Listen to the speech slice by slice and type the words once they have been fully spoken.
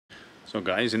So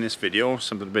guys, in this video,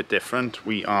 something a bit different.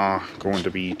 We are going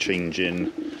to be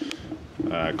changing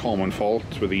common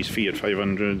fault with these Fiat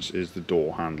 500s is the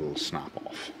door handles snap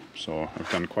off. So I've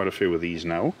done quite a few of these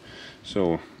now.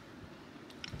 So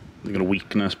they're going to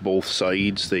weakness both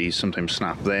sides. They sometimes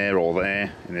snap there or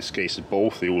there. In this case it's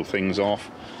both, the whole thing's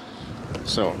off.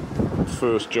 So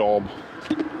first job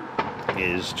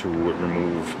is to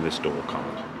remove this door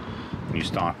card. And you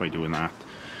start by doing that.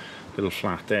 Little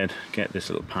flathead, get this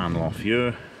little panel off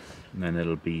here, and then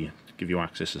it'll be give you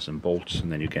access to some bolts, and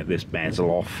then you get this bezel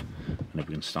off, and then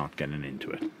we can start getting into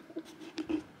it.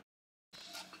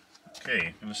 Okay,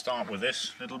 I'm going to start with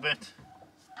this little bit.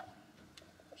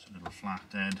 Just a little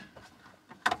flathead.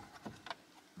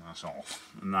 That's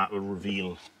off, and that will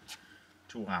reveal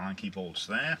two Allen key bolts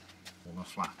there. Hold a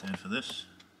flathead for this.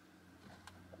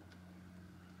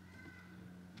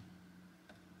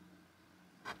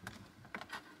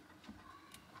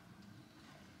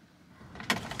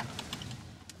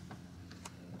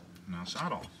 That's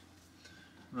that off.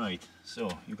 Right,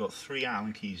 so you've got three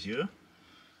Allen keys here.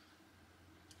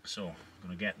 So I'm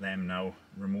going to get them now,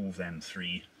 remove them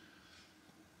three,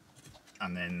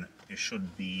 and then it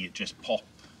should be just pop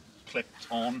clipped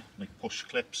on, like push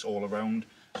clips all around.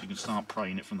 So you can start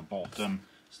prying it from the bottom,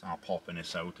 start popping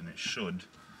this out, and it should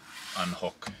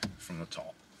unhook from the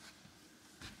top.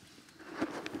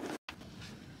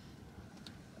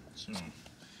 So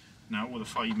now with a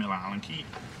 5mm Allen key,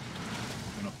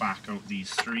 I'm going to back out these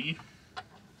three.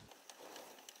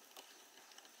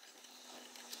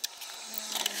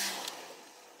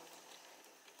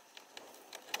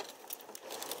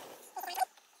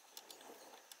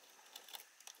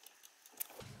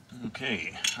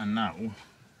 Okay, and now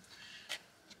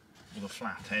with a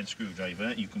flathead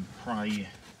screwdriver you can pry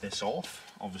this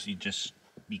off. Obviously just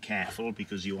be careful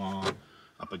because you are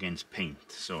up against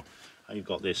paint. So I've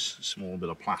got this small bit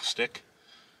of plastic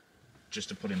just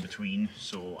to put in between,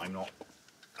 so I'm not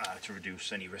to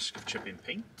reduce any risk of chipping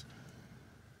paint.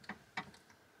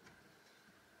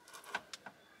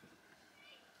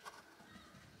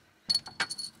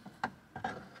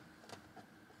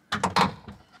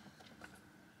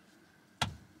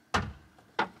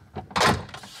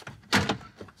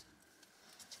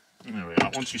 There we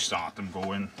are. Once you start them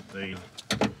going, they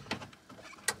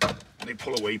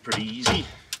pull away pretty easy.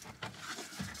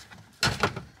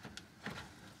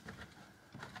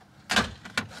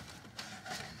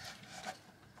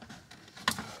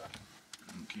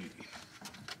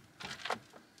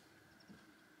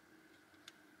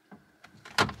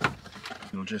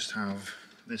 You'll just have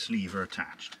this lever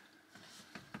attached.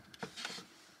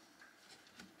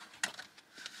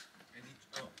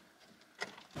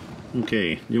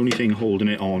 Okay, the only thing holding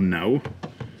it on now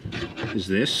is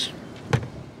this.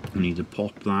 You need to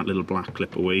pop that little black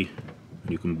clip away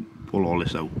and you can pull all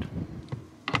this out.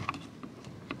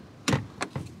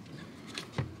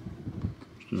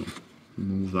 So,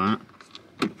 remove that.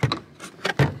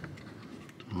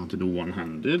 Hard to do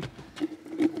one-handed.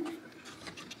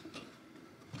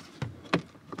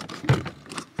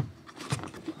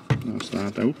 That's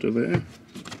that out of there.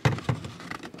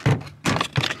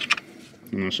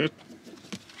 And that's it.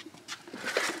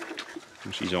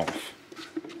 And she's off.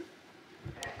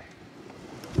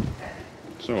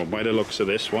 So by the looks of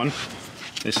this one,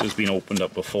 this has been opened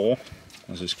up before,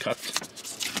 as is cut.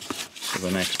 So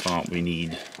the next part we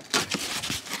need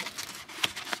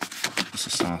is to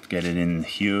start getting in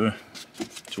here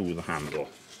to the handle.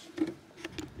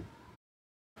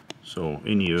 So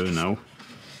in here now,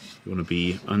 you want to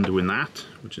be undoing that,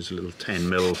 which is a little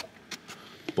 10mm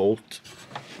bolt.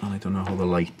 And I don't know how the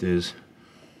light is.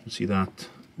 You see that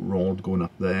rod going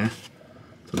up there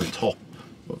to the top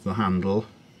of the handle.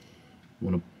 You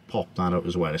want to pop that out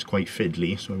as well. It's quite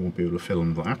fiddly, so I won't be able to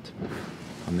film that.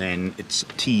 And then it's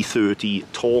T30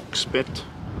 Torx bit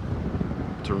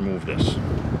to remove this.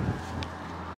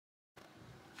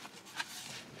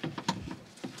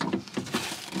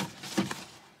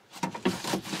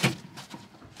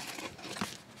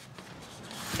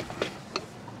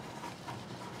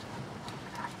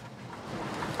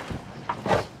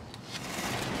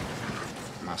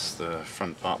 That's the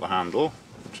front part of the handle,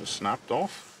 which is snapped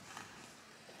off.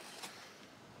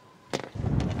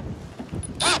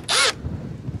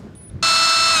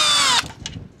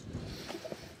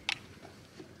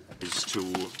 Is to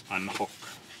unhook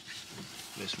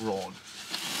this rod.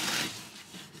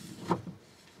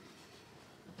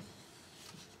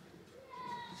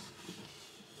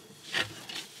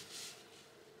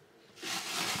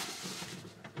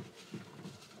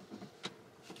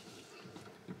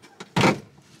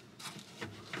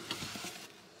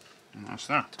 And that's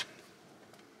that.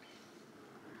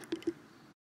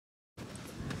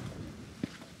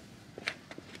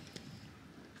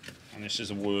 And this is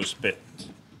the worst bit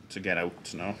to get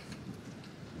out now.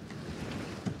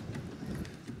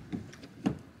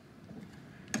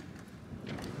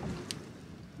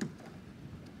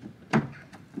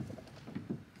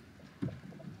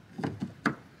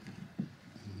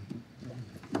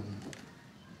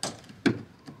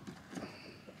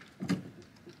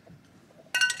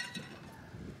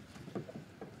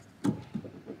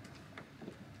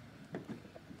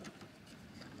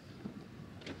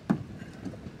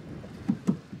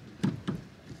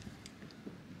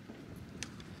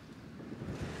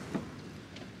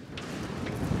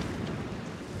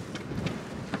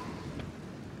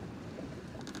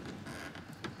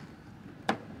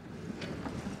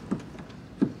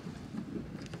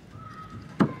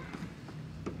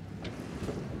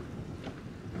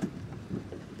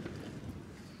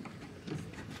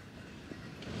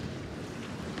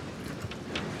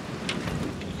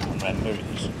 Render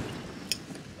these.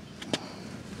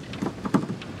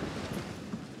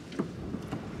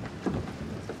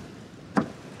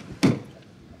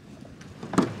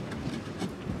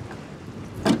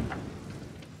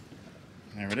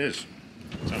 There it is.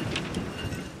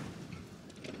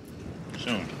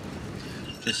 So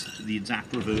just the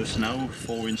exact reverse now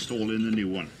for installing the new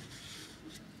one.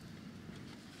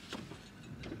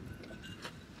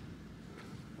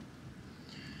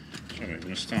 So we're going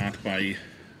to start by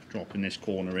dropping this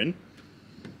corner in.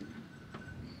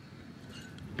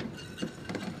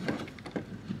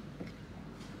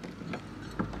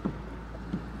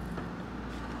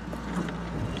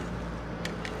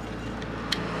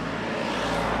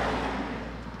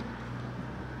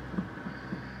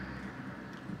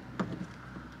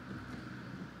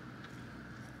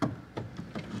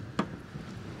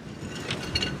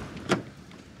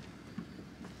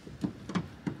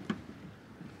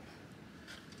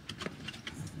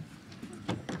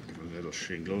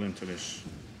 Shingle into this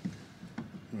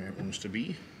where it wants to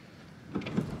be.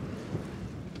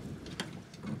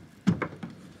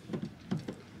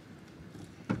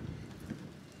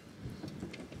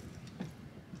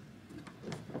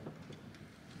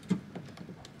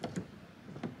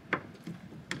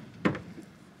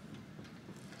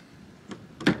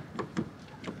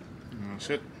 And that's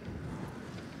it.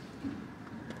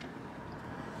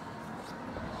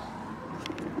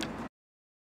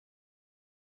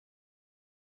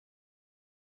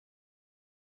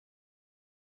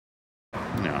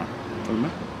 Yeah, film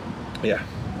it? Yeah.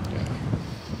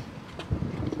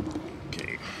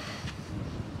 Okay.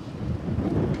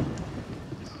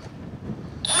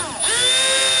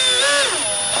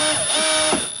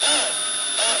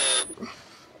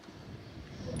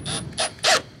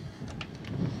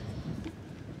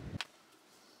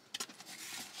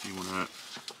 So you want to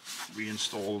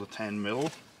reinstall the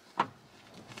 10mm.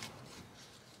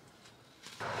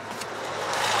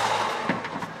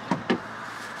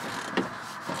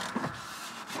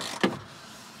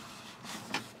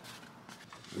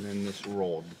 And then this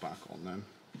rod back on them.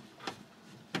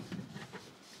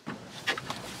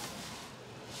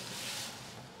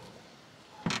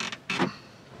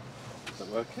 Is that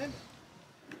working?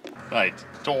 Right,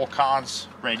 door card's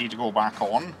ready to go back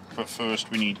on, but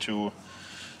first we need to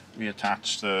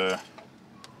reattach the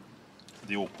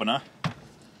opener.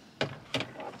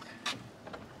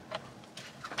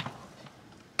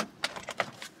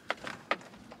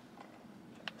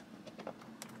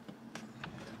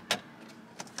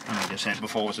 Like I said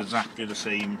before, it's exactly the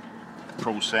same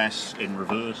process in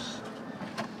reverse.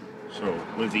 So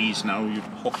with these now, you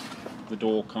hook the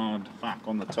door card back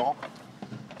on the top.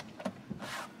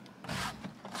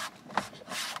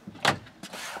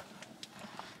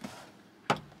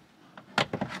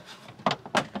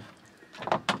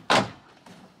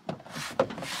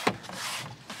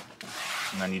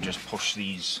 And then you just push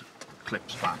these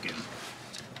clips back in.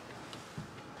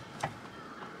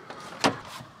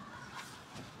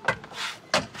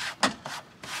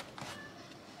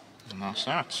 And that's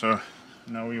that. So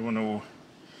now you want to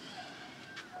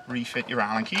refit your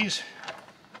Allen key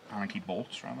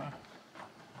bolts rather.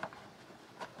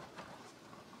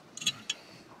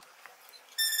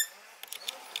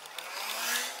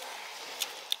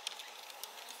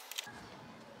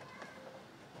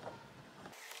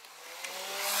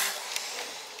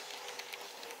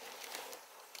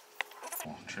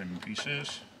 Trim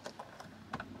pieces.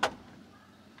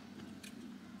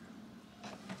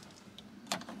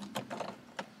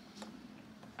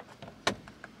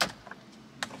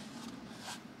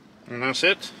 And that's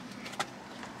it.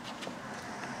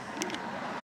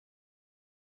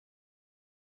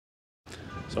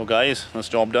 So guys, that's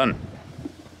job done.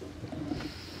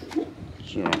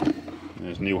 So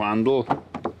there's new handle.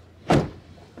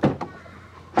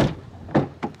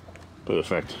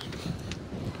 Perfect.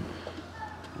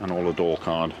 And all the door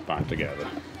card back together.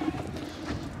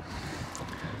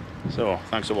 So,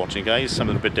 thanks for watching, guys.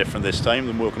 Something a bit different this time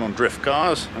than working on drift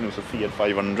cars. I know it's a Fiat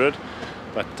 500,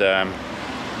 but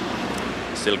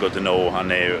it's still good to know,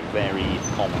 and they're very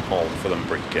common fault for them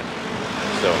breaking.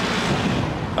 So,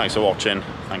 thanks for watching.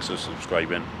 Thanks for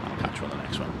subscribing. I'll catch you on the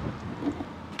next one.